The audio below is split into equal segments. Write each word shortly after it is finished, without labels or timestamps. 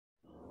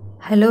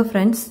Hello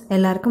friends,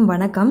 எல்லாருக்கும்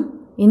வணக்கம்.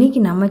 இன்றைக்கி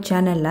நம்ம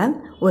சேனலில்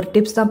ஒரு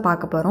டிப்ஸ் தான்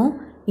பார்க்க போகிறோம்.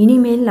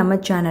 இனிமேல் நம்ம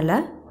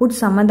சேனலில் ஃபுட்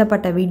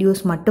சம்மந்தப்பட்ட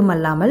வீடியோஸ்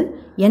மட்டுமல்லாமல்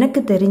எனக்கு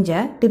தெரிஞ்ச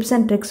டிப்ஸ்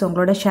அண்ட் ட்ரிக்ஸ்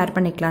உங்களோட ஷேர்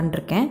பண்ணிக்கலான்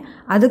இருக்கேன்.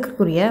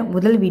 அதுக்குரிய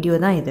முதல் வீடியோ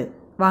தான் இது.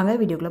 வாங்க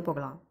வீடியோக்குள்ளே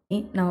போகலாம்.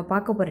 நம்ம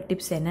பார்க்க போகிற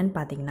டிப்ஸ் என்னன்னு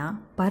பார்த்தீங்கன்னா,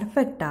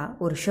 பர்ஃபெக்டாக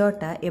ஒரு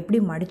ஷர்ட்டை எப்படி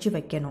மடித்து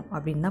வைக்கணும்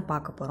அப்படின்னு தான்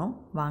பார்க்க போகிறோம்.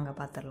 வாங்க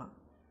பார்த்துடலாம்.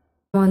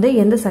 நம்ம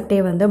எந்த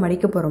சட்டையை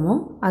மடிக்க போகிறோமோ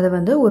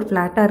அதை ஒரு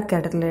ஃப்ளாட்டாக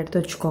இருக்க இடத்துல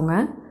எடுத்து வச்சுக்கோங்க.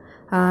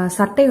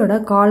 சட்டையோட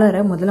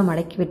காலரை முதல்ல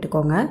மடக்கி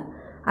விட்டுக்கோங்க.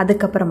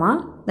 அதுக்கப்புறமா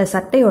இந்த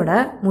சட்டையோட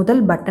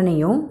முதல்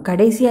பட்டனையும்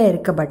கடைசியாக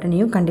இருக்க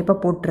பட்டனையும் கண்டிப்பாக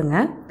போட்டுருங்க.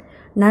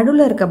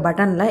 நடுவில் இருக்க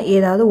பட்டனில்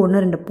ஏதாவது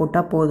 1-2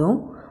 போட்டால் போதும்.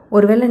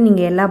 ஒருவேளை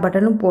நீங்கள் எல்லா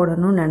பட்டனும்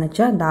போடணும்னு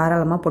நினச்சா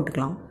தாராளமாக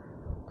போட்டுக்கலாம்.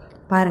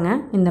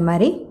 பாருங்கள், இந்த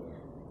மாதிரி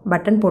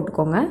பட்டன்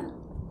போட்டுக்கோங்க.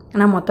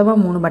 நான்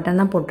மொத்தமாக 3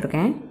 பட்டன் தான்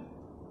போட்டிருக்கேன்.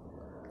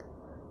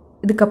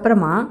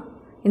 இதுக்கப்புறமா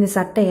இந்த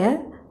சட்டையை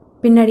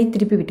பின்னாடி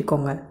திருப்பி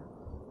விட்டுக்கோங்க.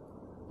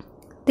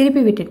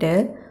 திருப்பி விட்டுட்டு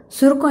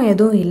சுருக்கம்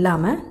எதுவும்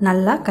இல்லாமல்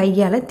நல்லா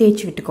கையால்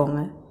தேய்ச்சி விட்டுக்கோங்க.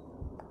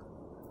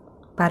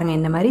 பாருங்கள்,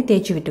 இந்த மாதிரி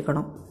தேய்ச்சி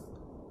விட்டுக்கணும்.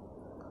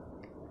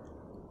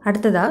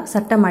 அடுத்ததாக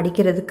சட்டை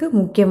மடிக்கிறதுக்கு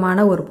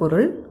முக்கியமான ஒரு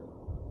பொருள்,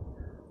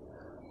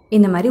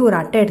 இந்த மாதிரி ஒரு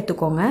அட்டை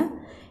எடுத்துக்கோங்க.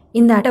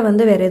 இந்த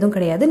அட்டை வேறு எதுவும்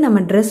கிடையாது.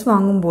 நம்ம ட்ரெஸ்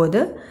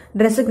வாங்கும்போது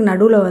ட்ரெஸ்ஸுக்கு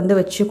நடுவில்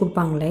வச்சு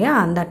கொடுப்பாங்க இல்லையா,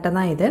 அந்த அட்டை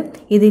தான் இது.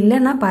 இது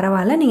இல்லைன்னா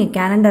பரவாயில்ல, நீங்கள்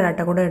கேலண்டர்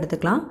அட்டை கூட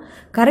எடுத்துக்கலாம்.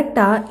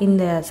 கரெக்டாக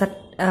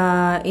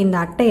இந்த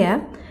அட்டையை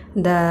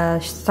இந்த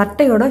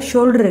சட்டையோட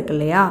ஷோல்டர் இருக்கு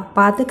இல்லையா,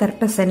 பார்த்து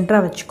கரெக்டாக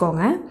சென்டராக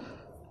வச்சுக்கோங்க.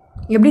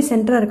 எப்படி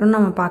சென்டராக இருக்குன்னு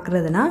நம்ம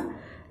பார்க்குறதுனா,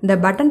 இந்த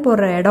பட்டன்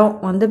போடுற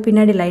இடம்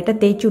பின்னாடி லைட்டாக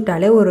தேய்ச்சி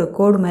விட்டாலே ஒரு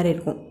கோடு மாதிரி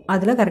இருக்கும்.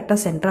 அதில் கரெக்டாக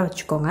சென்டராக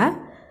வச்சுக்கோங்க.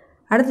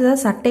 அடுத்ததாக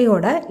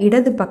சட்டையோட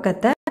இடது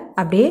பக்கத்தை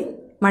அப்படியே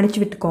மடித்து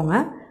விட்டுக்கோங்க.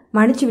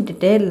 மடித்து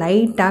விட்டுட்டு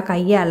லைட்டாக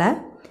கையால்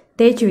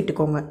தேய்ச்சி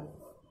விட்டுக்கோங்க.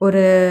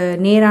 ஒரு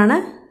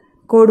நேரான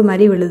கோடு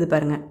மாதிரி விழுது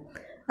பாருங்கள்.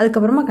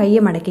 அதுக்கப்புறமா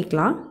கையை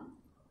மடக்கிக்கலாம்.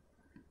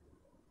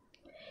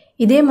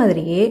 இதே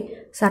மாதிரியே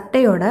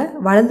சட்டையோட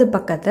வலது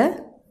பக்கத்தை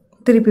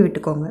திருப்பி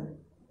விட்டுக்கோங்க.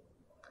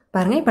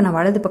 பாருங்கள், இப்போ நான்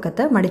வலது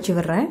பக்கத்தை மடித்து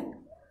விடுறேன்.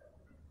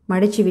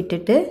 மடித்து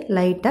விட்டுட்டு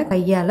லைட்டாக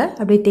கையால்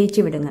அப்படியே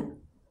தேய்ச்சி விடுங்க.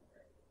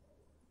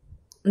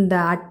 இந்த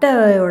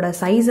அட்டையோட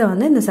சைஸை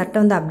இந்த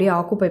சட்டை அப்படியே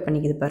ஆக்குப்பை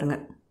பண்ணிக்குது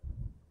பாருங்கள்.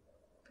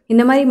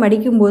 இந்த மாதிரி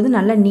மடிக்கும்போது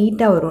நல்லா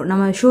நீட்டாக வரும்.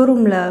 நம்ம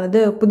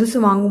ஷோரூமில் புதுசு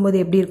வாங்கும்போது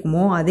எப்படி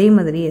இருக்குமோ அதே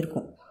மாதிரியே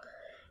இருக்கும்.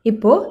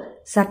 இப்போது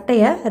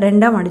சட்டையை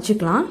 2ஆக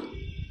மடிச்சுக்கலாம்.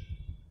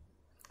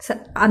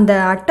 அந்த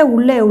அட்டை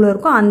உள்ளே எவ்வளோ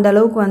இருக்கோ அந்த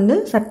அளவுக்கு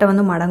சட்டை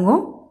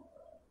மடங்கும்.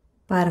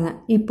 பாருங்கள்,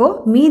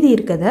 இப்போது மீதி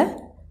இருக்கிறத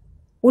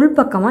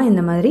உள்பக்கமாக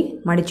இந்த மாதிரி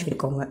மடித்து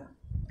விட்டுக்கோங்க.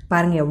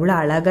 பாருங்கள், எவ்வளோ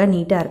அழகாக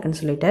நீட்டாக இருக்குன்னு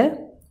சொல்லிட்டு.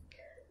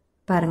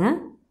 பாருங்கள்,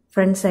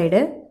 ஃப்ரண்ட்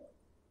சைடு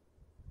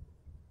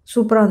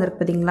சூப்பராக வந்திருக்கு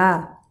பார்த்தீங்களா.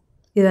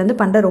 இது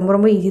பண்ணுற ரொம்ப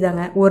ரொம்ப ஈஸி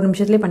தாங்க. ஒரு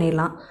நிமிஷத்துலேயே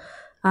பண்ணிடலாம்.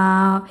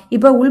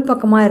 இப்போ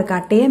உள்பக்கமாக இருக்க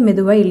அட்டையை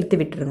மெதுவாக இழுத்து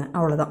விட்டுருங்க,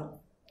 அவ்வளோதான்.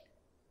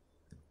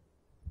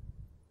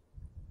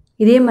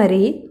 இதே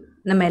மாதிரி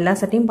நம்ம எல்லா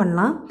சட்டையும்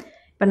பண்ணலாம்.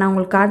 இப்போ நான்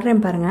உங்களுக்கு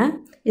காட்டுறேன் பாருங்கள்.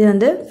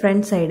 இது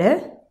ஃப்ரண்ட் சைடு,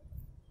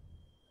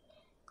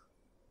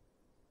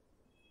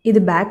 இது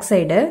பேக்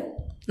சைடு.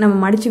 நம்ம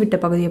மடித்து விட்ட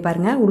பகுதியை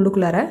பாருங்கள்,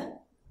 உள்ளுக்குள்ளார.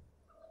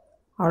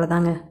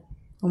 அவ்வளோதாங்க,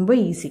 ரொம்ப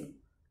ஈஸி.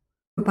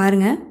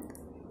 பாருங்கள்,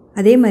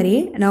 அதே மாதிரி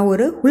நான்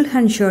ஒரு ஃபுல்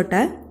ஹேண்ட்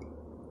ஷர்ட்டை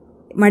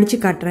மடித்து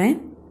காட்டுறேன்.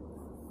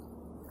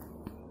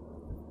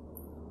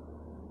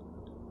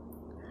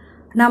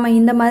 நாம்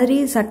இந்த மாதிரி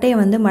சட்டையை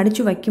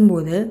மடித்து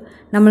வைக்கும்போது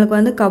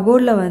நம்மளுக்கு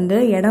கபோர்டில்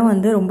இடம்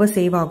ரொம்ப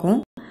சேவ் ஆகும்.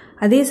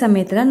 அதே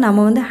சமயத்தில்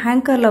நம்ம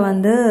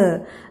ஹேங்கரில்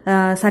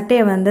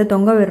சட்டையை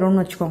தொங்க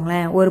விடுறோம்னு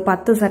வச்சுக்கோங்களேன். ஒரு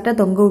 10 சட்டை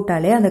தொங்க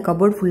விட்டாலே அந்த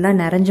கபோர்ட் ஃபுல்லாக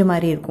நிறைஞ்ச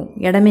மாதிரி இருக்கும்,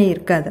 இடமே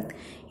இருக்காது.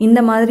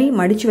 இந்த மாதிரி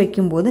மடித்து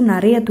வைக்கும்போது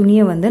நிறைய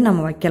துணியை நம்ம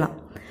வைக்கலாம்.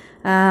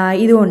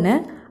 இது ஒன்று.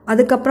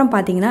 அதுக்கப்புறம்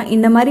பார்த்தீங்கன்னா,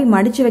 இந்த மாதிரி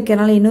மடித்து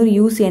வைக்கிறனால இன்னொரு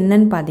யூஸ்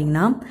என்னன்னு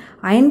பார்த்தீங்கன்னா,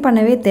 அயன்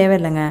பண்ணவே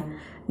தேவையில்லைங்க.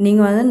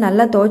 நீங்கள்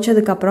நல்லா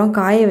துவைச்சதுக்கப்புறம்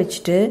காய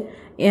வச்சுட்டு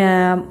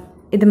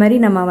இது மாதிரி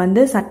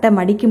நம்ம சட்டை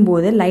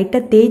மடிக்கும்போது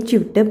லைட்டாக தேய்ச்சி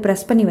விட்டு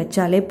ப்ரெஸ் பண்ணி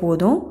வச்சாலே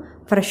போதும்.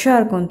 ஃப்ரெஷ்ஷாக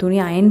இருக்கும் துணி,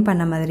 அயன்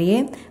பண்ண மாதிரியே.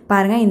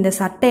 பாருங்கள், இந்த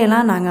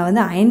சட்டையெல்லாம் நாங்கள்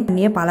அயன்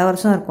பண்ணியே பல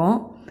வருஷம் இருக்கோம்.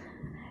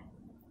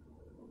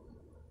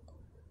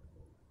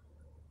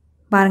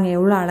 பாருங்கள்,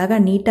 எவ்வளோ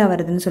அழகாக நீட்டாக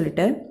வருதுன்னு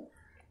சொல்லிட்டு.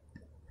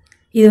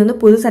 இது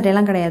புது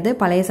சட்டையெல்லாம் கிடையாது,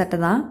 பழைய சட்டை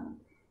தான்.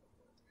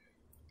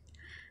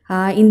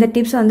 இந்த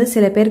டிப்ஸ்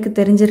சில பேருக்கு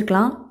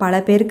தெரிஞ்சிருக்கலாம்,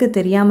 பல பேருக்கு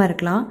தெரியாமல்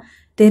இருக்கலாம்.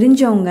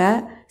 தெரிஞ்சவங்க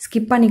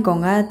ஸ்கிப்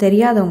பண்ணிக்கோங்க,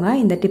 தெரியாதவங்க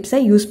இந்த டிப்ஸை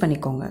யூஸ்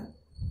பண்ணிக்கோங்க.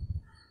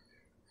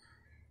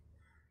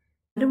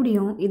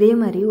 மறுபடியும் இதே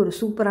மாதிரி ஒரு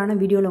சூப்பரான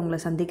வீடியோவில் உங்களை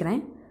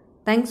சந்திக்கிறேன்.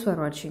 தேங்க்ஸ் ஃபார்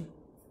வாட்சிங்.